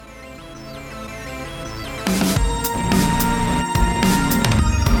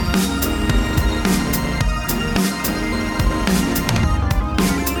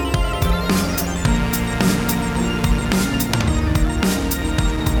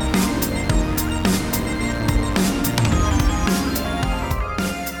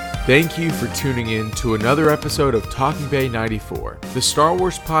Thank you for tuning in to another episode of Talking Bay 94, the Star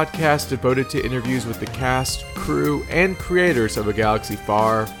Wars podcast devoted to interviews with the cast, crew, and creators of a galaxy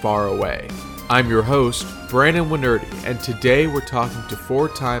far, far away. I'm your host, Brandon Winerdy, and today we're talking to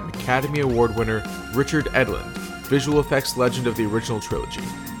four-time Academy Award winner Richard Edlund, visual effects legend of the original trilogy.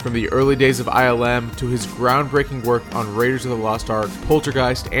 From the early days of ILM to his groundbreaking work on Raiders of the Lost Ark,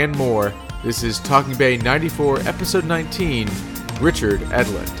 Poltergeist, and more, this is Talking Bay 94, Episode 19, Richard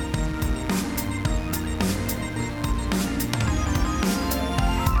Edlund.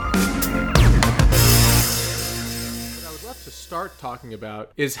 Start talking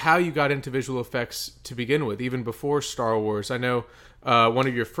about is how you got into visual effects to begin with, even before Star Wars. I know one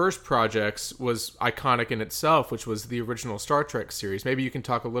of your first projects was iconic in itself, which was the original Star Trek series. Maybe you can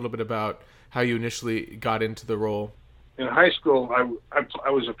talk a little bit about how you initially got into the role. In high school, I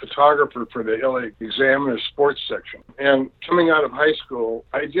was a photographer for the LA Examiner sports section. And coming out of high school,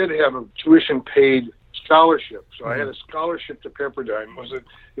 I did have a tuition-paid scholarship. So I had a scholarship to Pepperdine.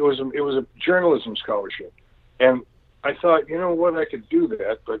 It was a journalism scholarship. And I thought, you know what, I could do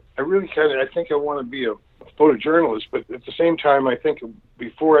that, but I think I want to be a photojournalist, but at the same time, I think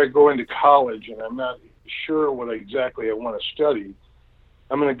before I go into college and I'm not sure what exactly I want to study,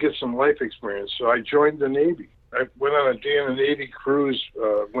 I'm going to get some life experience. So I joined the Navy. I went on a day in the Navy cruise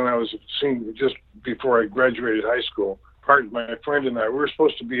when I was just before I graduated high school. My friend and I, we were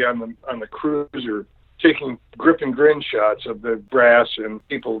supposed to be on the cruiser taking grip and grin shots of the brass and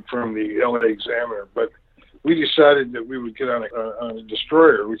people from the LA Examiner, but we decided that we would get on a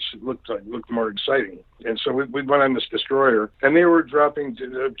destroyer, which looked more exciting. And so we went on this destroyer, and they were dropping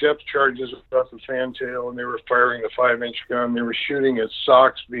depth charges off the fantail, and they were firing a 5-inch gun. They were shooting at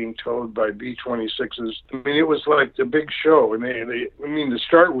socks being towed by B-26s. I mean, it was like the big show. And to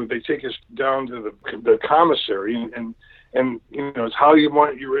start with, they take us down to the commissary, and you know, it's how you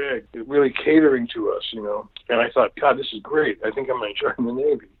want your egg, really catering to us, you know. And I thought, God, this is great. I think I'm going to join the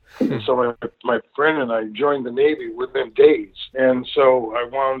Navy. And so my friend and I joined the Navy within days. And so I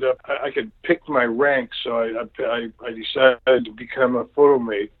wound up, I could pick my rank, so I decided to become a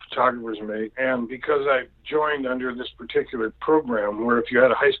photographer's mate. And because I joined under this particular program where if you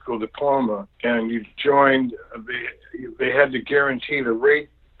had a high school diploma and you joined, they had to guarantee the rate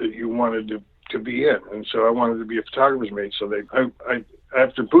that you wanted to be in. And so I wanted to be a photographer's mate. So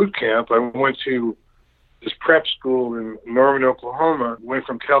after boot camp, I went to this prep school in Norman, Oklahoma, went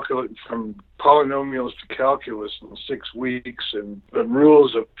from polynomials to calculus in 6 weeks, and the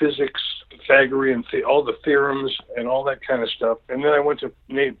rules of physics, Pythagorean, all the theorems, and all that kind of stuff. And then I went to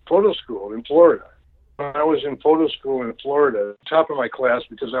photo school in Florida. When I was in photo school in Florida, top of my class,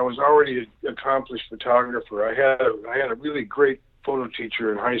 because I was already an accomplished photographer, I had a really great photo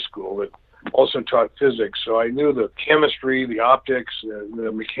teacher in high school that also taught physics, so I knew the chemistry, the optics,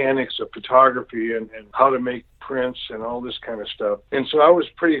 the mechanics of photography, and how to make prints and all this kind of stuff. And so I was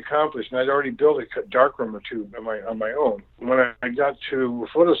pretty accomplished, and I'd already built a darkroom or two on my own. When I got to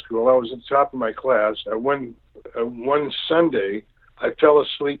photo school, I was at the top of my class. One Sunday, I fell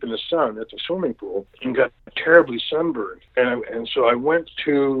asleep in the sun at the swimming pool and got terribly sunburned. And so I went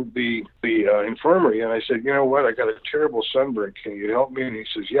to the infirmary and I said, you know what, I got a terrible sunburn. Can you help me? And he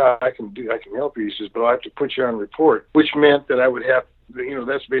says, yeah, I can help you. He says, but I have to put you on report, which meant that I would have, you know,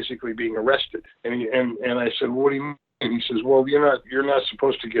 that's basically being arrested. And I said, well, what do you mean? And he says, well, you're not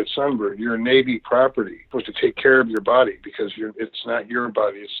supposed to get sunburned. You're Navy property. You're supposed to take care of your body because it's not your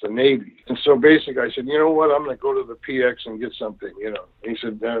body, it's the Navy. And so basically I said, you know what, I'm going to go to the PX and get something, you know. And he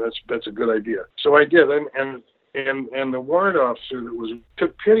said, no, that's a good idea. So I did. And the warrant officer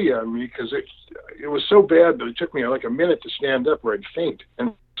took pity on me because it was so bad that it took me like a minute to stand up or I'd faint.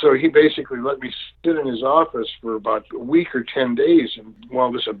 And so he basically let me sit in his office for about a week or 10 days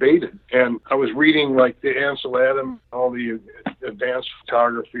while this abated. And I was reading like the Ansel Adams, all the advanced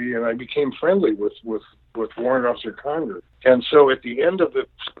photography, and I became friendly with Warrant Officer Conger. And so at the end of the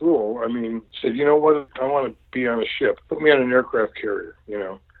school, said, you know what, I want to be on a ship. Put me on an aircraft carrier, you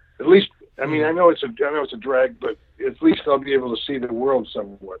know. At least, I know it's a drag, but at least I'll be able to see the world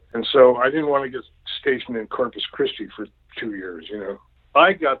somewhat. And so I didn't want to get stationed in Corpus Christi for 2 years, you know.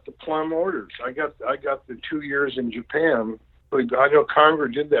 I got the plum orders. I got the 2 years in Japan. I know Conger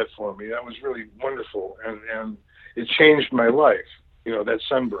did that for me. That was really wonderful, and it changed my life. You know, that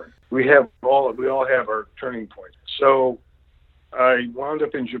sunburn. We all have our turning point. So I wound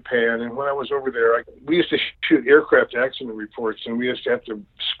up in Japan, and when I was over there, we used to shoot aircraft accident reports, and we used to have to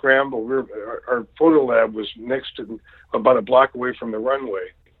scramble. Our photo lab was next to about a block away from the runway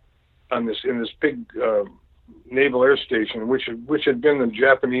in this big naval air station, which had been the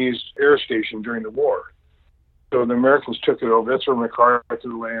Japanese air station during the war. So the Americans took it over. That's where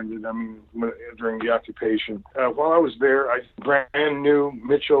MacArthur landed, during the occupation. While I was there, I brand new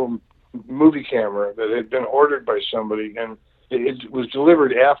Mitchell movie camera that had been ordered by somebody, and it was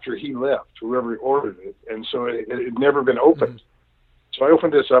delivered after he left, whoever ordered it, and so it had never been opened. Mm-hmm. So I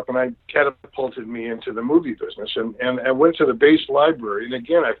opened this up, and I catapulted me into the movie business, and I went to the base library, and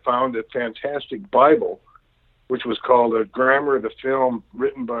again I found a fantastic Bible, which was called A Grammar of the Film,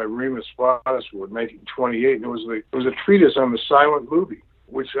 written by Remus Spottiswoode, 1928. And it was a treatise on the silent movie,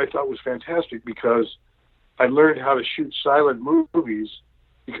 which I thought was fantastic because I learned how to shoot silent movies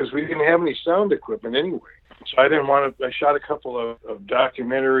because we didn't have any sound equipment anyway. So I shot a couple of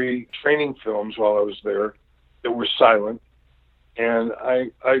documentary training films while I was there that were silent. And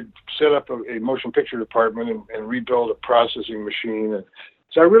I set up a motion picture department and rebuilt a processing machine. And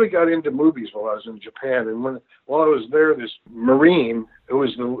so I really got into movies while I was in Japan. And while I was there, this Marine, he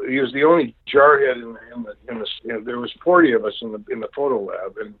was the only jarhead there was 40 of us in the photo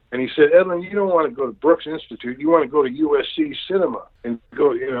lab. And he said, Edlin, you don't want to go to Brooks Institute. You want to go to USC Cinema and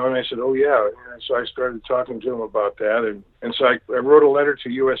go, and I said, oh yeah. And so I started talking to him about that. And so I wrote a letter to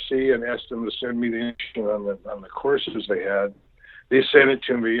USC and asked them to send me the information on the courses they had. They sent it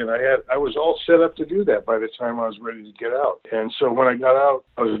to me, and I was all set up to do that by the time I was ready to get out. And so when I got out,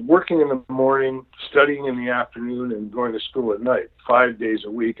 I was working in the morning, studying in the afternoon, and going to school at night, 5 days a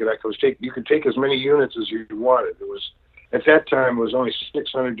week. And you could take as many units as you wanted. At that time, it was only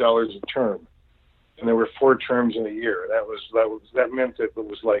 $600 a term, and there were 4 terms in a year. That meant that it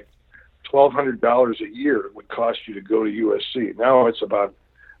was like $1,200 a year it would cost you to go to USC. Now it's about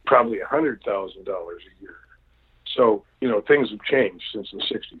probably $100,000 a year. So, things have changed since the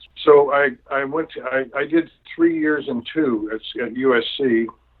 60s. So I did 3 years and 2 at USC.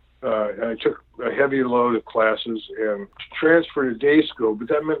 I took a heavy load of classes and transferred to day school, but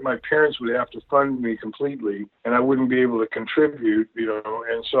that meant my parents would have to fund me completely and I wouldn't be able to contribute,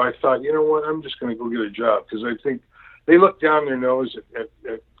 And so I thought, you know what, I'm just going to go get a job because I think they look down their nose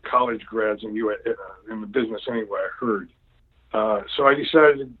at college grads in the business anyway, I heard. So I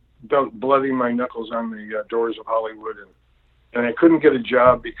decided to bloody my knuckles on the doors of Hollywood, and I couldn't get a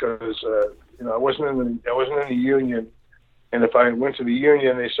job because I wasn't in the union, and if I went to the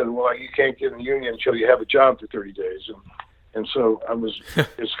union, they said, well, you can't get in the union until you have a job for 30 days, and so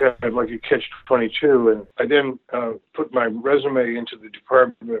it's kind of like a catch-22, and I then put my resume into the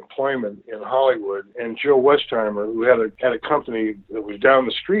Department of Employment in Hollywood, and Joe Westheimer, who had a company that was down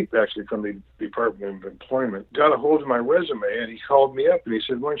the street actually from the Department of Employment, got a hold of my resume, and he called me up, and he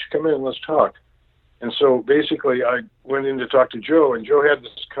said, why don't you come in and let's talk? And so basically I went in to talk to Joe, and Joe had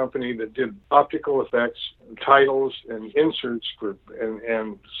this company that did optical effects, titles, and inserts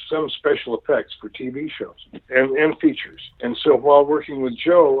and some special effects for TV shows and features. And so while working with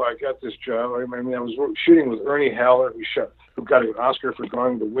Joe, I got this job. I was shooting with Ernie Haller, who got an Oscar for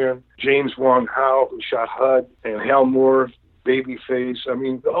Gone with the Wind, James Wong Howe, who shot HUD, and Hal Moore, Babyface.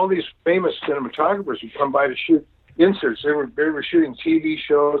 All these famous cinematographers would come by to shoot inserts. They were shooting TV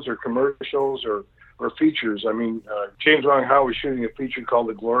shows or commercials or features. James Wong Howe was shooting a feature called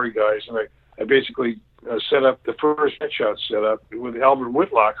The Glory Guys, and I basically set up the first headshot setup with Albert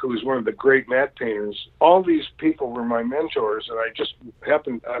Whitlock, who was one of the great matte painters. All these people were my mentors, and I just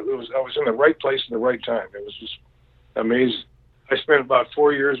happened. I was in the right place at the right time. It was just amazing. I spent about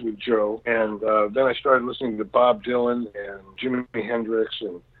 4 years with Joe, and then I started listening to Bob Dylan and Jimi Hendrix,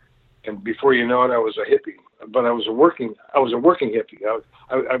 and before you know it, I was a hippie. But I was a working hippie.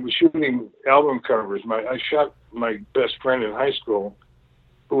 I was shooting album covers. I shot my best friend in high school,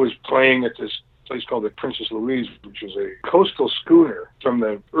 who was playing at this place called the Princess Louise, which was a coastal schooner from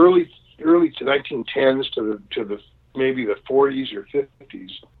the early to 1910s to the maybe the 40s or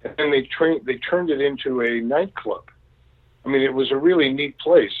 50s, and they turned it into a nightclub. It was a really neat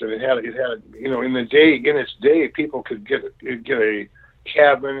place, and it had in its day people could get a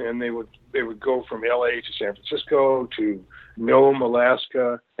cabin, and they would go from LA to San Francisco to Nome,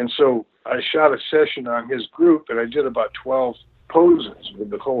 Alaska. And so I shot a session on his group, and I did about 12 poses with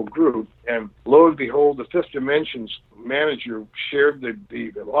the whole group. And lo and behold, the Fifth Dimensions manager shared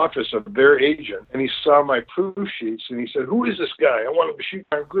the office of their agent, and he saw my proof sheets, and he said, who is this guy? I want him to shoot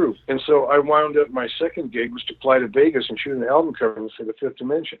my group. And so I wound up, my second gig was to fly to Vegas and shoot an album cover for the Fifth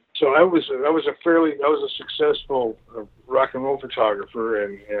Dimension. So I was a successful rock and roll photographer,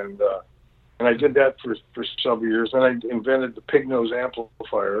 and I did that for several years. Then I invented the Pig Nose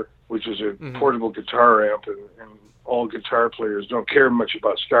amplifier, which is a portable guitar amp, and all guitar players don't care much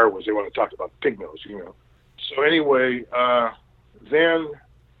about Star Wars. They want to talk about Pig Nose, So anyway, then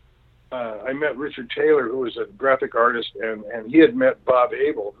I met Richard Taylor, who was a graphic artist, and he had met Bob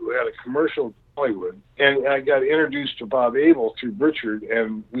Abel, who had a commercial Hollywood. And I got introduced to Bob Abel through Richard,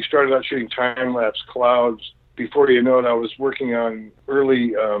 and we started out shooting time-lapse clouds. Before you know it, I was working on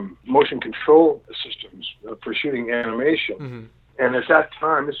early motion control systems for shooting animation. Mm-hmm. And at that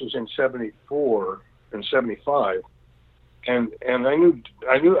time, this was in 74 and 75, and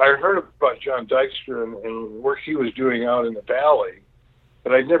I heard about John Dykstra and work he was doing out in the Valley,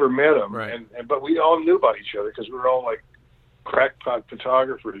 but I'd never met him. Right. But we all knew about each other because we were all like crackpot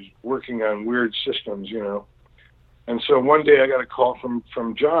photographers working on weird systems, you know. And so one day I got a call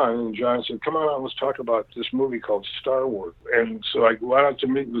from John, and John said, "Come on out, let's talk about this movie called Star Wars." And so I went out to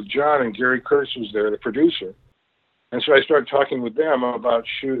meet with John, and Gary Kurtz was there, the producer. And so I started talking with them about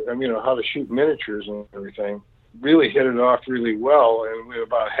how to shoot miniatures and everything. Really hit it off really well, and within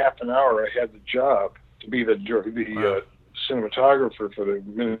about half an hour I had the job to be the cinematographer for the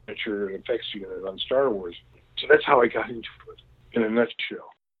miniature and effects unit on Star Wars. So that's how I got into it, in a nutshell.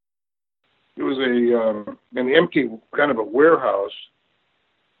 It was an empty kind of a warehouse,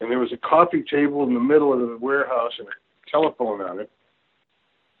 and there was a coffee table in the middle of the warehouse and a telephone on it,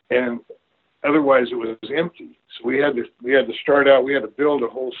 and otherwise it was empty. So we had to start out. We had to build a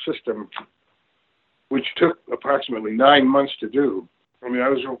whole system, which took approximately 9 months to do. I mean, I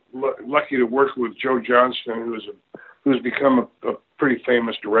was lucky to work with Joe Johnston, who's become a pretty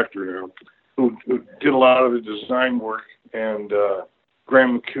famous director now, who did a lot of the design work, and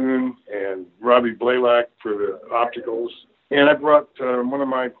Graham McCune and Robbie Blaylock for the opticals. And I brought one of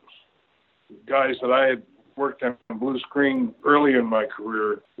my guys that I had worked on blue screen early in my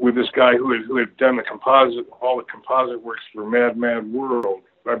career with this guy who had done all the composite works for Mad Mad World.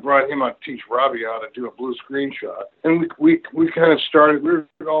 I brought him out to teach Robbie how to do a blue screen shot. And we kind of started, we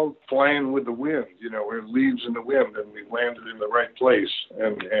were all flying with the wind, you know, we were leaves in the wind, and we landed in the right place.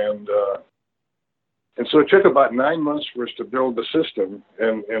 And so it took about 9 months for us to build the system,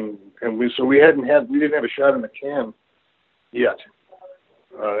 and we didn't have a shot in the can yet.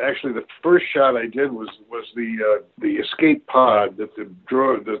 Actually, the first shot I did was the escape pod that the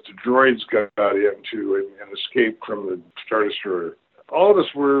droids got into and escaped from the Star Destroyer. All of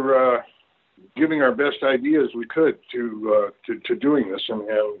us were giving our best ideas we could to doing this, and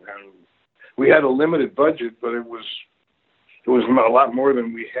we had a limited budget, but it was a lot more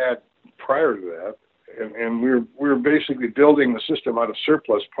than we had prior to that. And we were basically building the system out of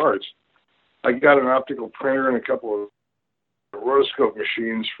surplus parts. I got an optical printer and a couple of rotoscope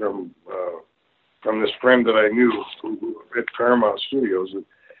machines from this friend that I knew at Paramount Studios,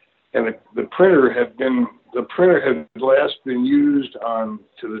 and the printer had last been used on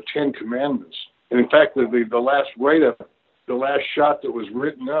to the Ten Commandments. And in fact, the last write-up, the last shot that was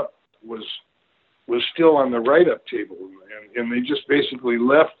written up was still on the write-up table, and they just basically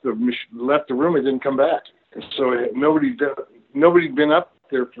left the room and didn't come back. And so nobody'd been up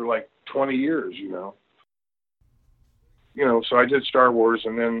there for like 20 years, you know. So I did Star Wars,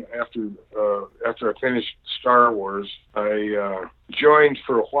 and then after I finished Star Wars, I joined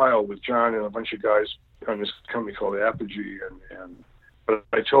for a while with John and a bunch of guys on this company called Apogee, but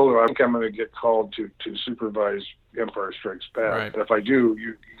I told him I think I'm going to get called to supervise Empire Strikes Back. Right. And if I do,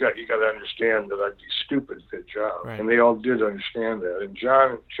 you got to understand that I'd be stupid at that job. Right. And they all did understand that. And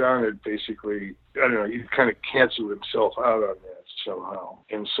John had basically, I don't know, he kind of canceled himself out on that somehow.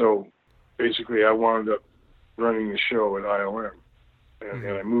 And so basically I wound up running the show at ILM. And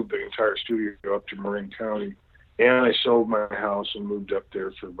I moved the entire studio up to Marin County. And I sold my house and moved up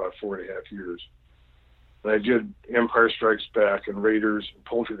there for about 4.5 years. And I did Empire Strikes Back and Raiders and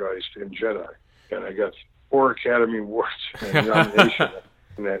Poltergeist and Jedi. And I got 4 Academy Awards and nomination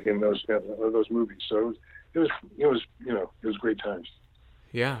in those movies. So it was great times.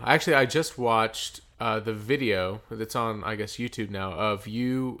 Yeah, actually, I just watched the video that's on, I guess, YouTube now of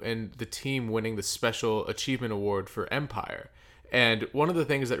you and the team winning the Special Achievement Award for Empire. And one of the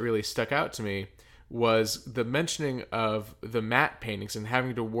things that really stuck out to me was the mentioning of the matte paintings and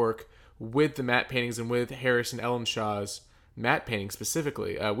having to work with the matte paintings and with Harrison Ellenshaw's matte painting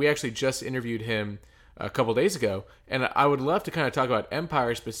specifically. We actually just interviewed him a couple days ago, and I would love to kind of talk about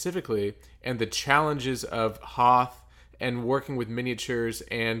Empire specifically and the challenges of Hoth and working with miniatures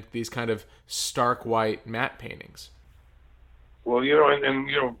and these kind of stark white matte paintings. Well,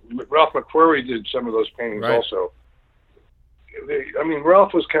 Ralph McQuarrie did some of those paintings also.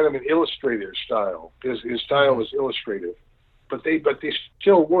 Ralph was kind of an illustrator style. His style was illustrative, but they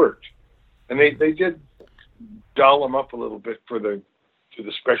still worked, and they did doll them up a little bit for the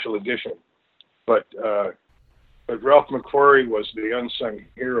special edition. But Ralph McQuarrie was the unsung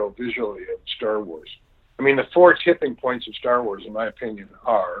hero visually of Star Wars. I mean, the 4 tipping points of Star Wars, in my opinion,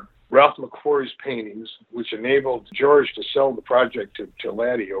 are Ralph McQuarrie's paintings, which enabled George to sell the project to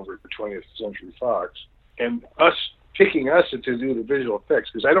Laddie over at 20th Century Fox, and us picking us to do the visual effects,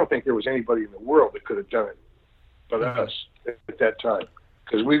 because I don't think there was anybody in the world that could have done it but us at that time,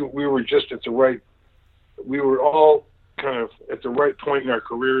 because we were just at the right, we were all kind of at the right point in our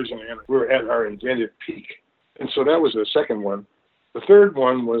careers, and we were at our inventive peak. And so that was the second one. The third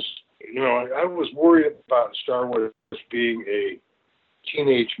one was, I was worried about Star Wars being a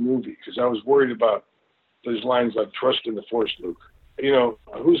teenage movie, because I was worried about those lines like "Trust in the Force, Luke."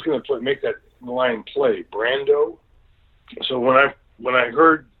 Who's going to make that line play? Brando? So when I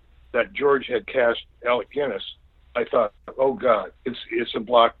heard that George had cast Alec Guinness, I thought, oh God, it's a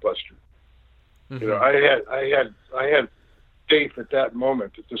blockbuster. Mm-hmm. I had faith at that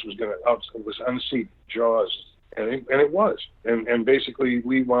moment that this was going to unseat Jaws, and it was, and basically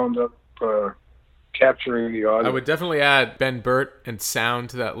we wound up capturing the audience. I would definitely add Ben Burtt and sound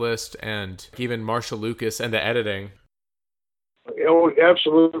to that list, and even Marshall Lucas and the editing. Oh,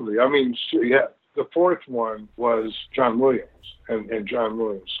 absolutely. I mean, yeah. The fourth one was John Williams and John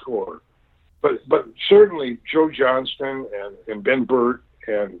Williams' score. But certainly Joe Johnston and Ben Burtt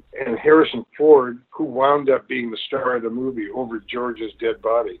and Harrison Ford, who wound up being the star of the movie over George's dead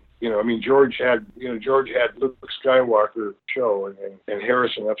body. George had Luke Skywalker show, and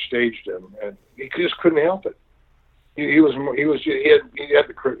Harrison upstaged him, and he just couldn't help it. He had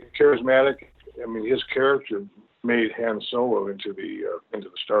the charismatic. I mean, his character made Han Solo into the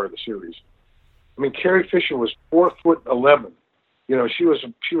star of the series. I mean, Carrie Fisher was 4'11". She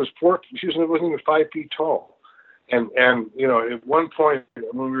wasn't even 5 feet tall. And at one point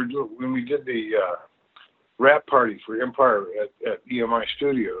when we did the wrap party for Empire at EMI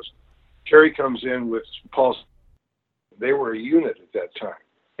Studios, Carrie comes in with Paul. They were a unit at that time,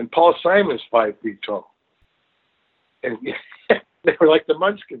 and Paul Simon's 5 feet tall, and they were like the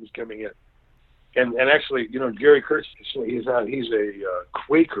Munchkins coming in. And actually, Gary Kurtz, he's a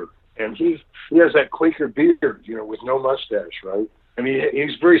Quaker. And he has that Quaker beard, with no mustache, right? And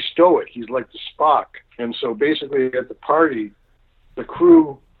he's very stoic. He's like the Spock. And so basically at the party, the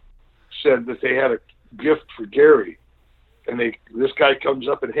crew said that they had a gift for Gary. And this guy comes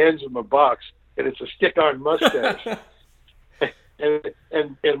up and hands him a box, and it's a stick-on mustache. and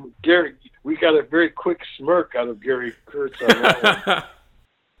Gary, we got a very quick smirk out of Gary Kurtz on that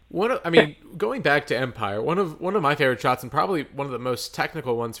one. Going back to Empire, one of my favorite shots, and probably one of the most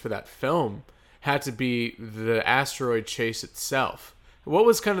technical ones for that film, had to be the asteroid chase itself. What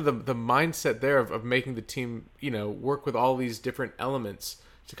was kind of the mindset there of making the team, work with all these different elements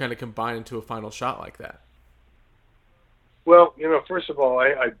to kind of combine into a final shot like that? Well, first of all,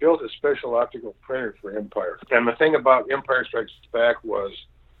 I built a special optical printer for Empire. And the thing about Empire Strikes Back was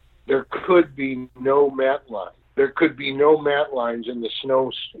there could be no matte line. There could be no matte lines in the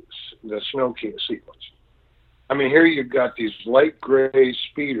snow sequence. I mean, here you've got these light gray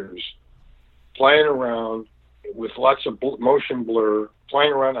speeders flying around with lots of motion blur,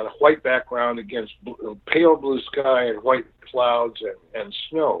 flying around on a white background against pale blue sky and white clouds and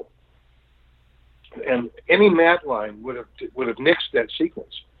snow. And any matte line would have nixed that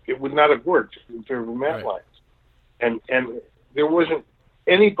sequence. It would not have worked if there were matte lines. And there wasn't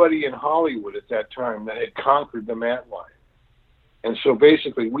anybody in Hollywood at that time that had conquered the matte line. And so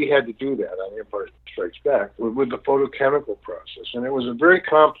basically we had to do that on Empire Strikes Back with the photochemical process. And it was a very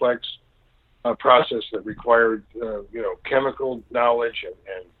complex process that required, chemical knowledge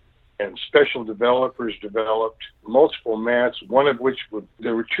and special developers developed multiple mats, one of which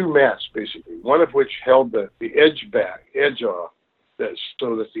there were two mats basically, one of which held the edge off,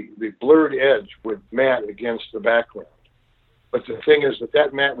 so that the blurred edge would mat against the background. But the thing is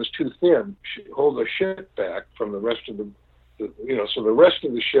that mat was too thin to hold the ship back from the rest of so the rest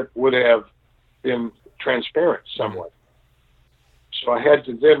of the ship would have been transparent somewhat. So I had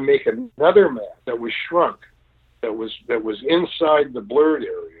to then make another mat that was shrunk, that was inside the blurred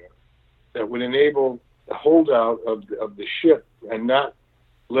area, that would enable the holdout of the ship and not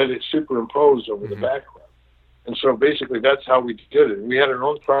let it superimpose over the background. And so basically that's how we did it. We had our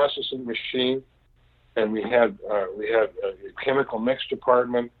own processing machine, and we had a chemical mix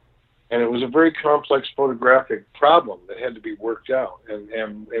department, and it was a very complex photographic problem that had to be worked out,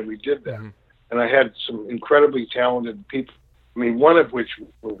 and we did that. Mm-hmm. And I had some incredibly talented people. I mean, one of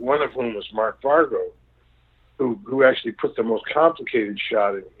whom was Mark Vargo, who actually put the most complicated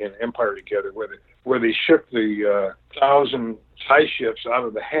shot in Empire together, where they shipped the 1,000 tie ships out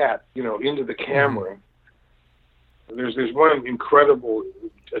of the hat, into the camera. Mm-hmm. There's one incredible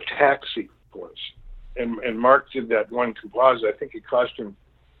attack sequence, and Mark did that one composite. I think it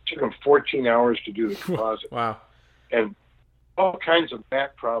took him 14 hours to do the composite. Wow. And all kinds of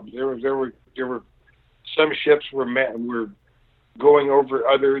mat problems. There were some ships were going over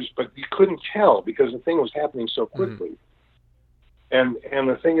others, but you couldn't tell because the thing was happening so quickly. And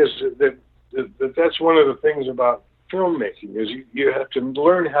the thing is that's one of the things about filmmaking is you have to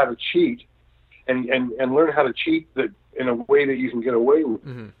learn how to cheat and learn how to cheat in a way that you can get away with.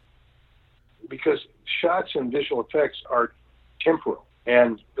 Because shots and visual effects are temporal,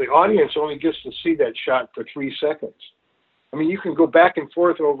 and the audience only gets to see that shot for 3 seconds. I mean, you can go back and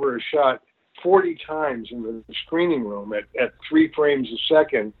forth over a shot 40 times in the screening room at 3 frames a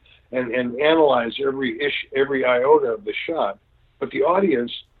second and analyze every iota of the shot, but the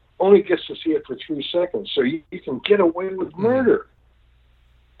audience only gets to see it for 3 seconds. So you can get away with murder.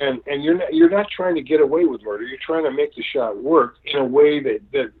 And you're not trying to get away with murder. You're trying to make the shot work in a way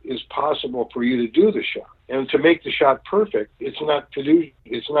that is possible for you to do the shot. And to make the shot perfect, it's not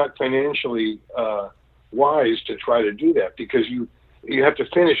financially wise to try to do that, because you have to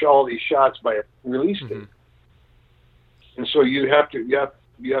finish all these shots by a release date. And so you have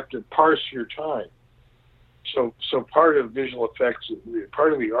to parse your time. So part of visual effects,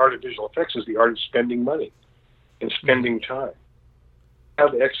 part of the art of visual effects is the art of spending money and spending time.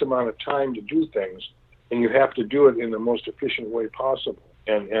 Have X amount of time to do things, and you have to do it in the most efficient way possible.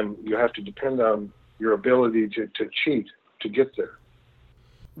 And you have to depend on your ability to cheat to get there.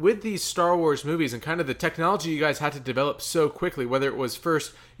 With these Star Wars movies and kind of the technology you guys had to develop so quickly, whether it was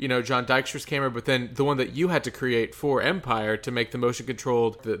first, John Dykstra's camera, but then the one that you had to create for Empire to make the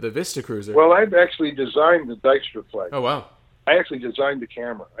motion-controlled, the Vista Cruiser. Well, I've actually designed the Dykstra flight. Oh, wow. I actually designed the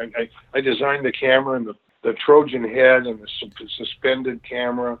camera. I designed the camera and the Trojan head and the suspended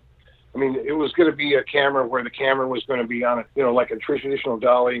camera. I mean, it was going to be a camera where the camera was going to be on like a traditional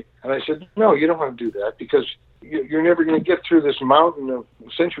dolly. And I said, no, you don't want to do that, because you're never going to get through this mountain of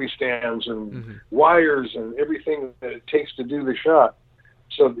sentry stands and wires and everything that it takes to do the shot.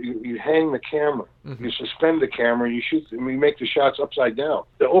 So you hang the camera, you suspend the camera, and you shoot, and we make the shots upside down.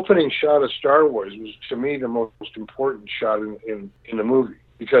 The opening shot of Star Wars was, to me, the most important shot in the movie,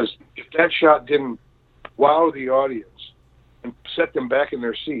 because if that shot didn't wow the audience and set them back in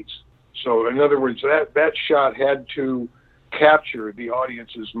their seats. So in other words, that shot had to capture the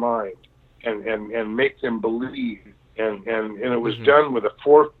audience's mind and make them believe. And it was done with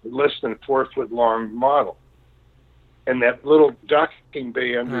a less than 4 foot long model. And that little docking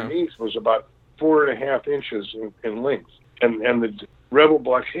bay underneath was about 4.5 inches in length. And the Rebel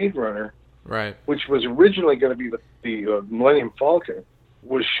Blockade Runner, right, which was originally going to be the Millennium Falcon,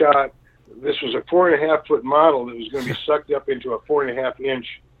 was shot. This was a 4.5 foot model that was going to be sucked up into a 4.5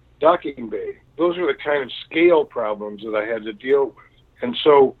 inch docking bay. Those are the kind of scale problems that I had to deal with. And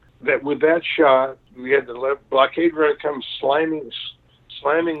so that with that shot, we had the Blockade Runner come slamming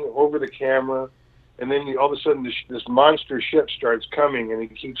over the camera, and then all of a sudden this monster ship starts coming, and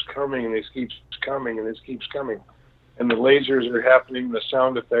it keeps coming, and it keeps coming, and it keeps coming. And the lasers are happening, the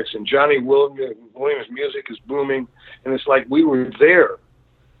sound effects, and Johnny Williams' music is booming, and it's like we were there.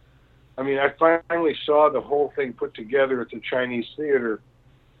 I mean, I finally saw the whole thing put together at the Chinese theater,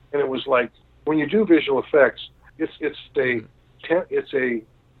 and it was like, when you do visual effects, it's a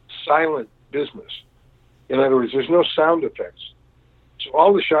silent business. In other words, there's no sound effects. So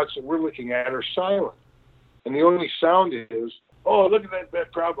all the shots that we're looking at are silent. And the only sound is, oh, look at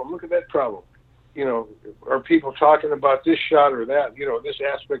that problem, look at that problem. Are people talking about this shot or that, this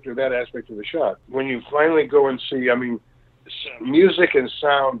aspect or that aspect of the shot? When you finally go and see, I mean, music and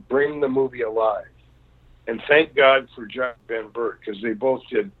sound bring the movie alive. And thank God for John Ben Burtt, because they both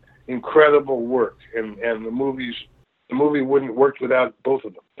did incredible work. And the movie wouldn't work without both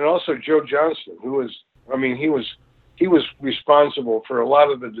of them. And also Joe Johnston, he was responsible for a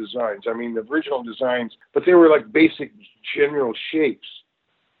lot of the designs. I mean, the original designs, but they were like basic general shapes.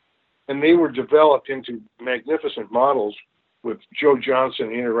 And they were developed into magnificent models with Joe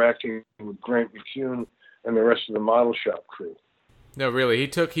Johnston interacting with Grant McCune and the rest of the model shop crew. No, really, he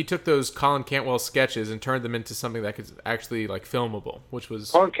took those Colin Cantwell sketches and turned them into something that could actually filmable, which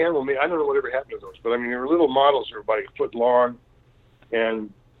was Colin Cantwell. I don't know whatever happened to those, but I mean, they were little models that were about 1 foot long,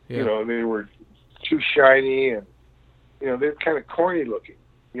 and they were too shiny, and they're kind of corny looking,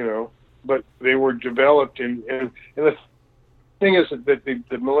 but they were developed and the thing is that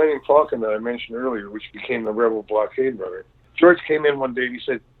the Millennium Falcon that I mentioned earlier, which became the Rebel Blockade Runner, George came in one day and he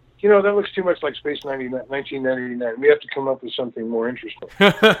said, that looks too much like Space 1999. We have to come up with something more interesting.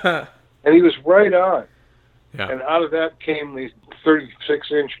 And he was right on. Yeah. And out of that came the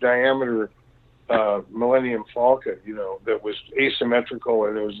 36-inch diameter Millennium Falcon, that was asymmetrical,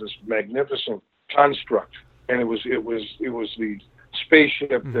 and it was this magnificent construct. And it was the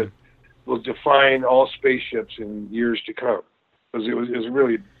spaceship that will define all spaceships in years to come. because it was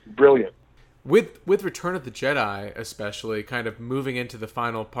really brilliant. With Return of the Jedi, especially, kind of moving into the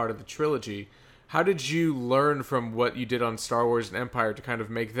final part of the trilogy, how did you learn from what you did on Star Wars and Empire to kind of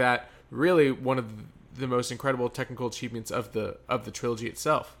make that really one of the most incredible technical achievements of the trilogy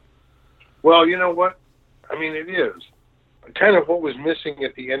itself? Well, you know what? I mean, it is. Kind of what was missing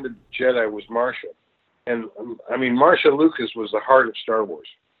at the end of Jedi was Marcia. And, I mean, Marcia Lucas was the heart of Star Wars,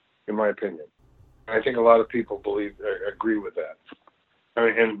 in my opinion. I think a lot of people agree with that. I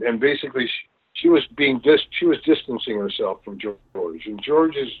mean, and basically, she was distancing herself from George. And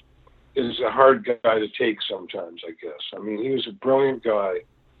George is a hard guy to take sometimes, I guess. I mean, he was a brilliant guy,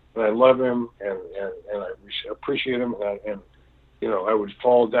 and I love him, and I appreciate him, and you know, I would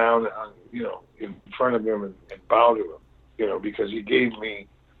fall down, you know, in front of him and bow to him, you know, because he gave me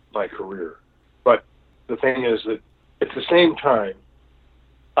my career. But the thing is that at the same time,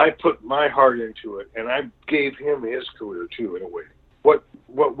 I put my heart into it, and I gave him his career too, in a way.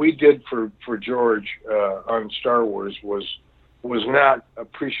 What we did for George on Star Wars was not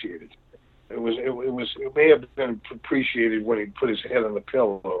appreciated. It may have been appreciated when he put his head on the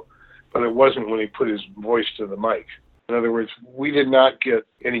pillow, but it wasn't when he put his voice to the mic. In other words, we did not get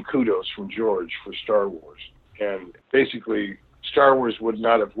any kudos from George for Star Wars. And basically, Star Wars would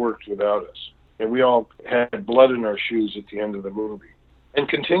not have worked without us. And we all had blood in our shoes at the end of the movie, and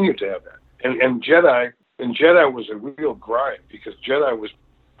continue to have that. And Jedi was a real grind, because Jedi was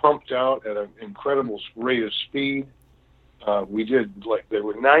pumped out at an incredible rate of speed. We did, there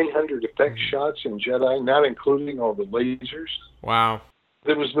were 900 effect shots in Jedi, not including all the lasers. Wow.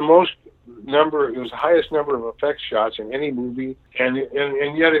 It was the highest number of effect shots in any movie, and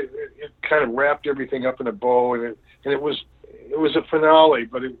yet it kind of wrapped everything up in a bow, and it was a finale,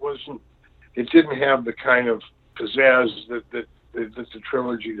 but it didn't have the kind of pizzazz that the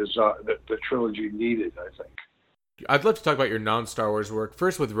trilogy needed, I think. I'd love to talk about your non-Star Wars work,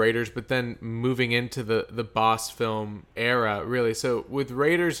 first with Raiders, but then moving into the Boss film era, really. So with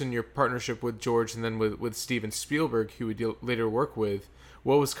Raiders and your partnership with George, and then with Steven Spielberg, who would later work with,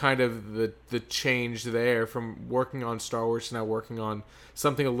 what was kind of the change there from working on Star Wars to now working on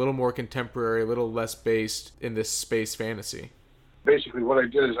something a little more contemporary, a little less based in this space fantasy? Basically, what I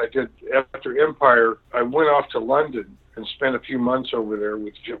did is after Empire, I went off to London and spent a few months over there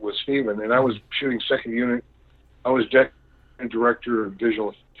with Steven, and I was shooting second unit. I was director of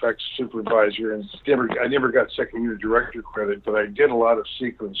visual effects supervisor, and I never got second unit director credit, but I did a lot of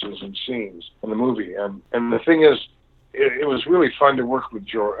sequences and scenes in the movie. And the thing is, it was really fun to work with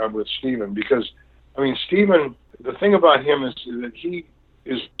Steven, because, I mean, Steven, the thing about him is that he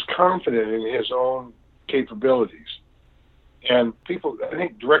is confident in his own capabilities. And people, I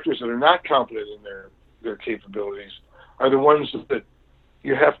think directors that are not confident in their capabilities are the ones that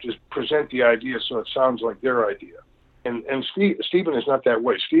you have to present the idea so it sounds like their idea. And Steven is not that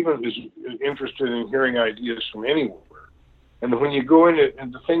way. Steven is interested in hearing ideas from anywhere. And when you go in,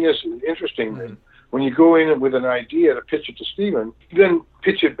 and the thing is, interesting, when you go in with an idea to pitch it to Steven, you then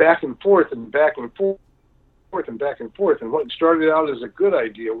pitch it back and forth and back and forth and back and forth. And what started out as a good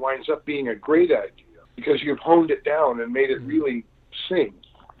idea winds up being a great idea, because you've honed it down and made it really sing.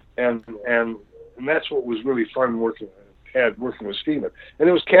 And that's what was really fun working with Steven. And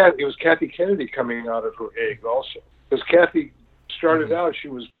it was Kathy Kennedy coming out of her egg also. Because Kathy started out, she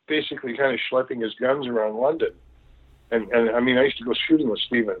was basically kind of schlepping his guns around London. And I mean, I used to go shooting with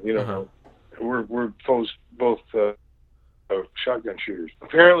Steven, you know. We're both shotgun shooters.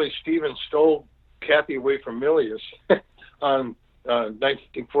 Apparently, Steven stole Kathy away from Milius on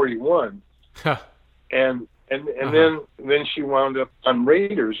 1941. And then she wound up on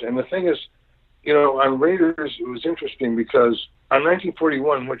Raiders. And the thing is, you know, on Raiders, it was interesting because on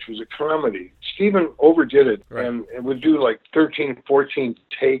 1941, which was a comedy, Steven overdid it, right, and would do like 13, 14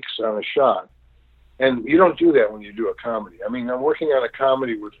 takes on a shot. And you don't do that when you do a comedy. I mean, I'm working on a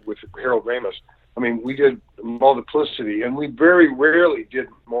comedy with Harold Ramis. I mean, we did Multiplicity, and we very rarely did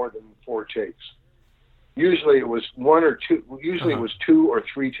more than 4 takes. Usually it was 1 or 2. Usually it was 2 or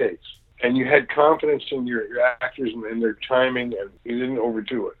 3 takes. And you had confidence in your actors and their timing, and you didn't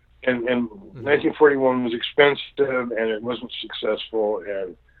overdo it. And 1941 was expensive, and it wasn't successful.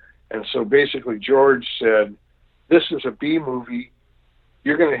 And so basically George said, this is a B movie.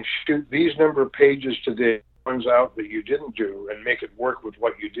 You're going to shoot these number of pages today, ones out that you didn't do, and make it work with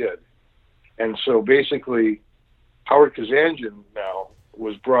what you did. And so basically Howard Kazanjian now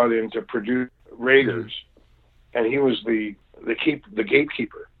was brought in to produce Raiders, and he was the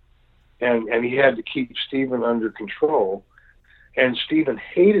gatekeeper. And he had to keep Steven under control. And Steven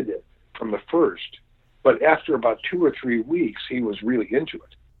hated it from the first. But after about 2 or 3 weeks, he was really into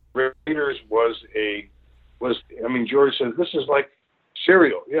it. Raiders was a George says, this is like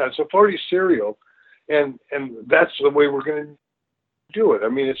cereal. Yeah, it's a 40 cereal, and that's the way we're going to do it. I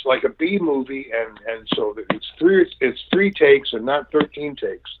mean, it's like a B movie, and so it's three takes and not 13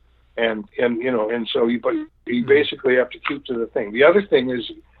 takes, and so you basically have to keep to the thing. The other thing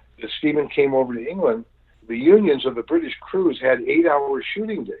is that Steven came over to England. The unions of the British crews had 8-hour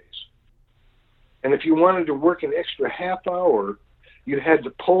shooting days, and if you wanted to work an extra half hour, you had to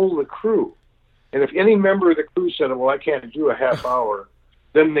poll the crew. And if any member of the crew said, well, I can't do a half hour,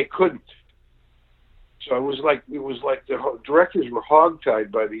 then they couldn't. So it was like the directors were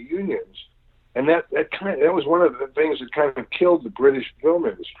hogtied by the unions. And that was one of the things that kind of killed the British film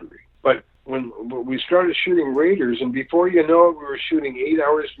industry. But when we started shooting Raiders, and before you know it, we were shooting 8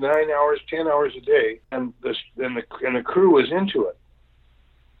 hours, 9 hours, 10 hours a day, and the crew was into it.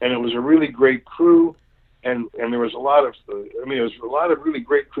 And it was a really great crew. And there was a lot of really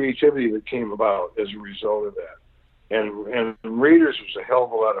great creativity that came about as a result of that. And Raiders was a hell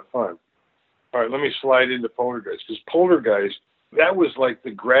of a lot of fun. All right, let me slide into Poltergeist, because Poltergeist, that was like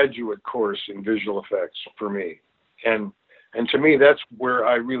the graduate course in visual effects for me. And to me, that's where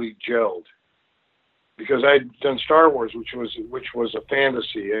I really gelled, because I'd done Star Wars, which was a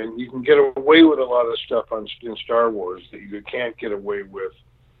fantasy, and you can get away with a lot of stuff in Star Wars that you can't get away with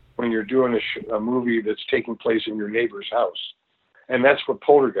when you're doing a movie that's taking place in your neighbor's house. And that's what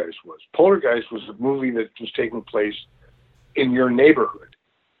Poltergeist was. Poltergeist was a movie that was taking place in your neighborhood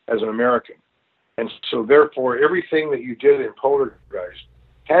as an American. And so therefore, everything that you did in Poltergeist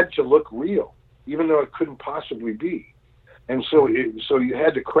had to look real, even though it couldn't possibly be. And so you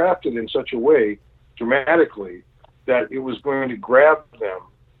had to craft it in such a way, dramatically, that it was going to grab them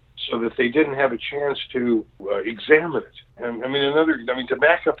so that they didn't have a chance to examine it. And to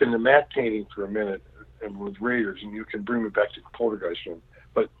back up into matte painting for a minute, and with Raiders, and you can bring me back to Poltergeist.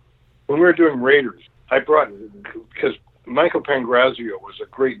 But when we were doing Raiders, because Michael Pangrazio was a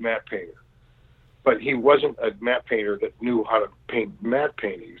great matte painter, but he wasn't a matte painter that knew how to paint matte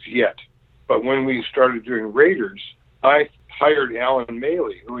paintings yet. But when we started doing Raiders, I hired Alan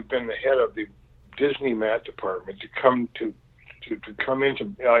Maley, who had been the head of the Disney matte department, to come into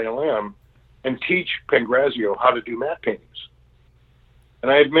ILM and teach Pangrazio how to do matte paintings.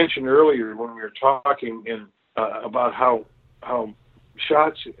 And I had mentioned earlier when we were talking about how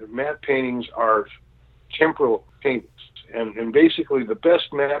shots, matte paintings are temporal paintings. And basically the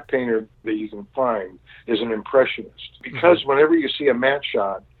best matte painter that you can find is an impressionist. Because whenever you see a matte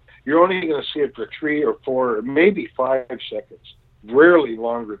shot, you're only going to see it for 3 or 4, or maybe 5 seconds, rarely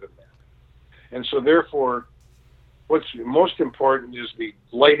longer than that. And so therefore, what's most important is the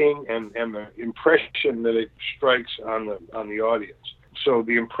lighting and the impression that it strikes on the audience. So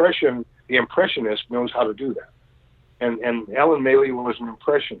the impressionist knows how to do that. And Alan Maley was an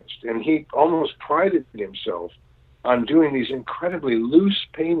impressionist, and he almost prided himself on doing these incredibly loose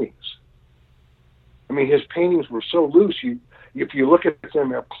paintings. I mean, his paintings were so loose, if you look at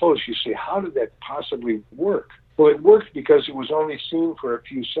them up close, you say, how did that possibly work? Well, it worked because it was only seen for a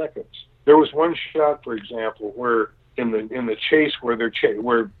few seconds. There was one shot, for example, where in the chase where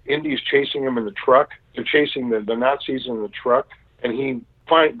Indy's chasing him in the truck, they're chasing the Nazis in the truck, and he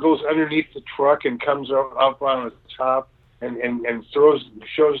goes underneath the truck and comes up on the top and shows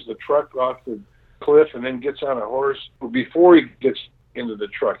the truck off the cliff, and then gets on a horse. Before he gets into the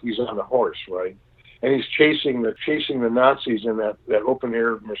truck, he's on the horse, right? And he's chasing the Nazis in that open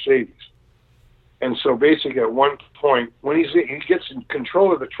air Mercedes. And so basically at one point, when he gets in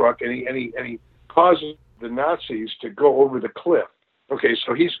control of the truck and he causes the Nazis to go over the cliff. Okay,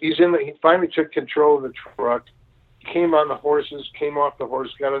 so he finally took control of the truck. He came on the horses, came off the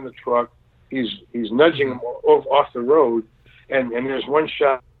horse, got in the truck. He's nudging them off the road, and there's one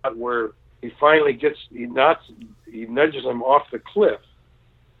shot where he finally he nudges them off the cliff,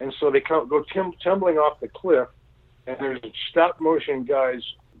 and so they go tumbling off the cliff, and there's stop motion guys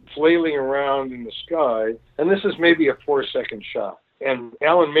flailing around in the sky, and this is maybe a 4-second shot. And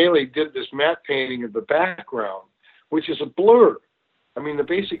Alan Maley did this matte painting of the background, which is a blur. I mean,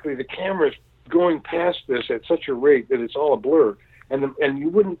 basically the camera's going past this at such a rate that it's all a blur, and you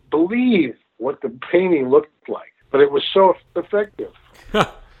wouldn't believe what the painting looked like, but it was so effective.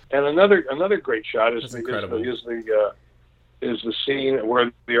 And another great shot is the scene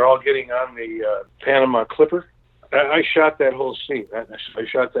where they're all getting on the Panama Clipper. I shot that whole scene. I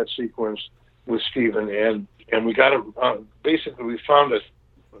shot that sequence with Steven, and we got him. Basically, we found a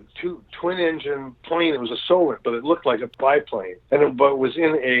twin-engine plane. It was a Solent, but it looked like a biplane, but it was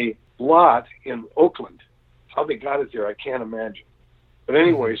in a lot in Oakland. How they got it there, I can't imagine. But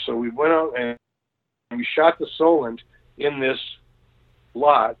anyway, so we went out and we shot the Solent in this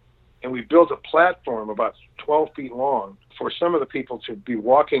lot, and we built a platform about 12 feet long for some of the people to be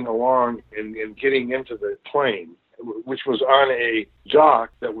walking along and getting into the plane, which was on a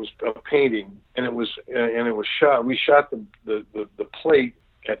dock that was a painting, and it was shot. We shot the plate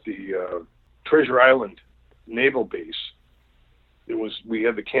at the Treasure Island Naval Base. We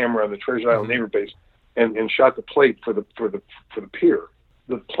had the camera on the Treasure Island Naval Base and shot the plate for the pier.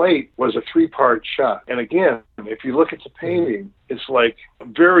 The plate was a 3-part shot, and again, if you look at the painting, it's like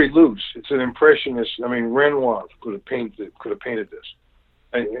very loose. It's an impressionist. I mean, Renoir could have painted this.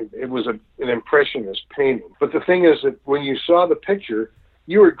 It was an impressionist painting. But the thing is that when you saw the picture,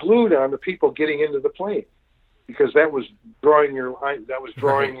 you were glued on the people getting into the plane, because that was drawing your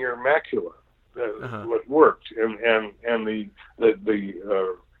macula. What worked, and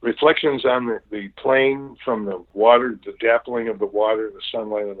the reflections on the plane from the water, the dappling of the water, the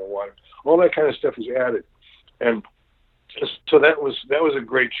sunlight on the water, all that kind of stuff is added, and so that was a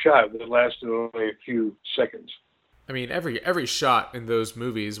great shot that lasted only a few seconds. I mean, every shot in those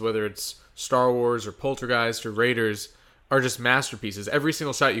movies, whether it's Star Wars or Poltergeist or Raiders, are just masterpieces. Every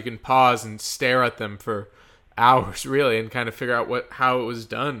single shot, you can pause and stare at them for hours, really, and kind of figure out how it was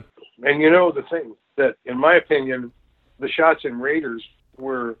done. And the thing that, in my opinion, the shots in Raiders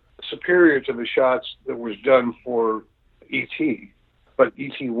were superior to the shots that was done for E.T., but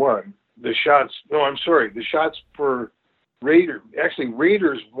E.T. won. The shots for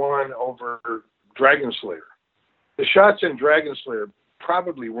Raiders won over Dragon Slayer. The shots in Dragon Slayer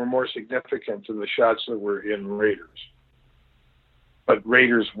probably were more significant than the shots that were in Raiders. But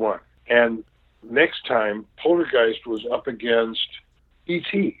Raiders won. And next time, Poltergeist was up against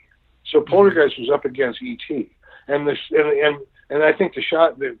E.T. So Poltergeist was up against E.T. And I think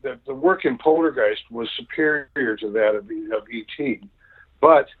the work in Poltergeist was superior to that of E.T.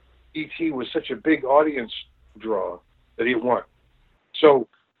 But E.T. was such a big audience draw that he won. So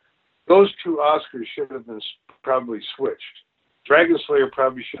those two Oscars should have been probably switched. Dragon Slayer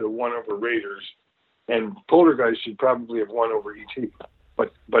probably should have won over Raiders, and Poltergeist should probably have won over E.T.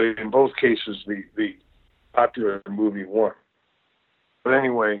 But in both cases, the popular movie won. But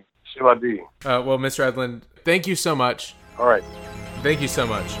anyway, c'est la vie. Well, Mr. Edlund, thank you so much. All right. Thank you so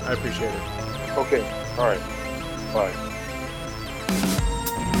much. I appreciate it. Okay. All right. Bye.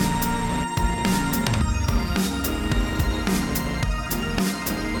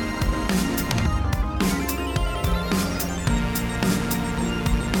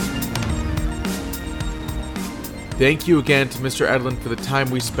 Thank you again to Mr. Edlund for the time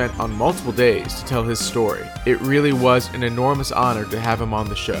we spent on multiple days to tell his story. It really was an enormous honor to have him on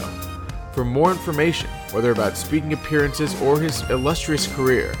the show. For more information, whether about speaking appearances or his illustrious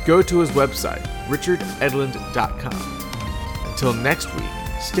career, go to his website, richardedlund.com. Until next week,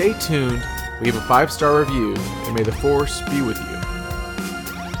 stay tuned, leave a 5-star review, and may the Force be with you.